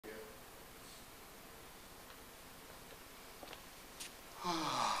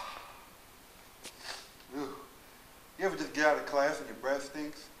class and your breath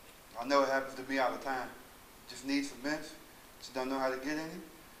stinks? I know it happens to me all the time. Just need some mints, just don't know how to get any?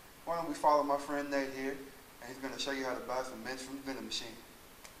 Why don't we follow my friend Nate here, and he's going to show you how to buy some mints from the vending machine.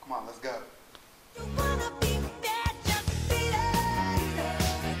 Come on, let's go.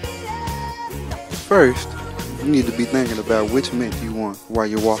 First, you need to be thinking about which mint you want while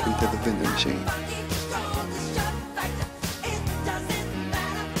you're walking to the vending machine.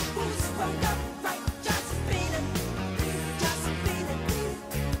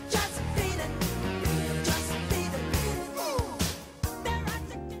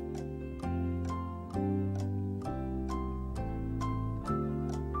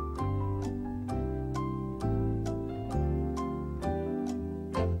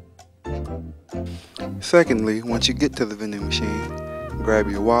 Secondly, once you get to the vending machine, grab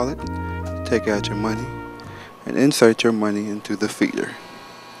your wallet, take out your money, and insert your money into the feeder.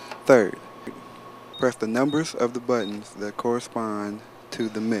 Third, press the numbers of the buttons that correspond to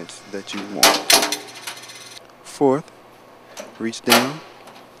the mints that you want. Fourth, reach down,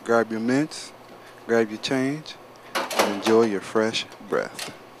 grab your mints, grab your change, and enjoy your fresh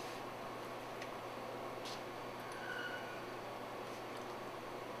breath.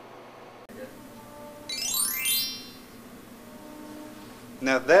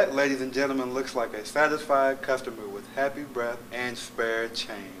 Now that, ladies and gentlemen, looks like a satisfied customer with happy breath and spare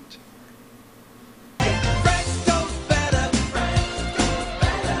change.